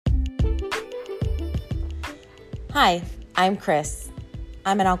Hi, I'm Chris.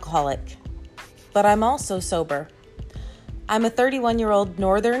 I'm an alcoholic, but I'm also sober. I'm a 31-year-old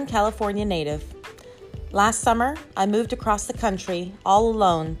Northern California native. Last summer, I moved across the country all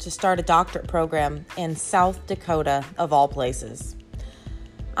alone to start a doctorate program in South Dakota, of all places.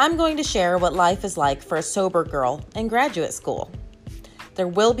 I'm going to share what life is like for a sober girl in graduate school. There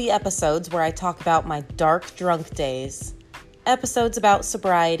will be episodes where I talk about my dark drunk days, episodes about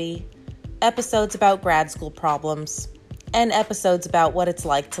sobriety, episodes about grad school problems, and episodes about what it's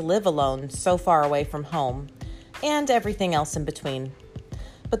like to live alone so far away from home, and everything else in between.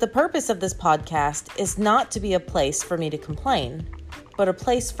 But the purpose of this podcast is not to be a place for me to complain, but a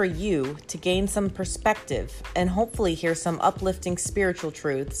place for you to gain some perspective and hopefully hear some uplifting spiritual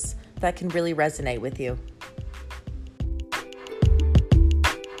truths that can really resonate with you.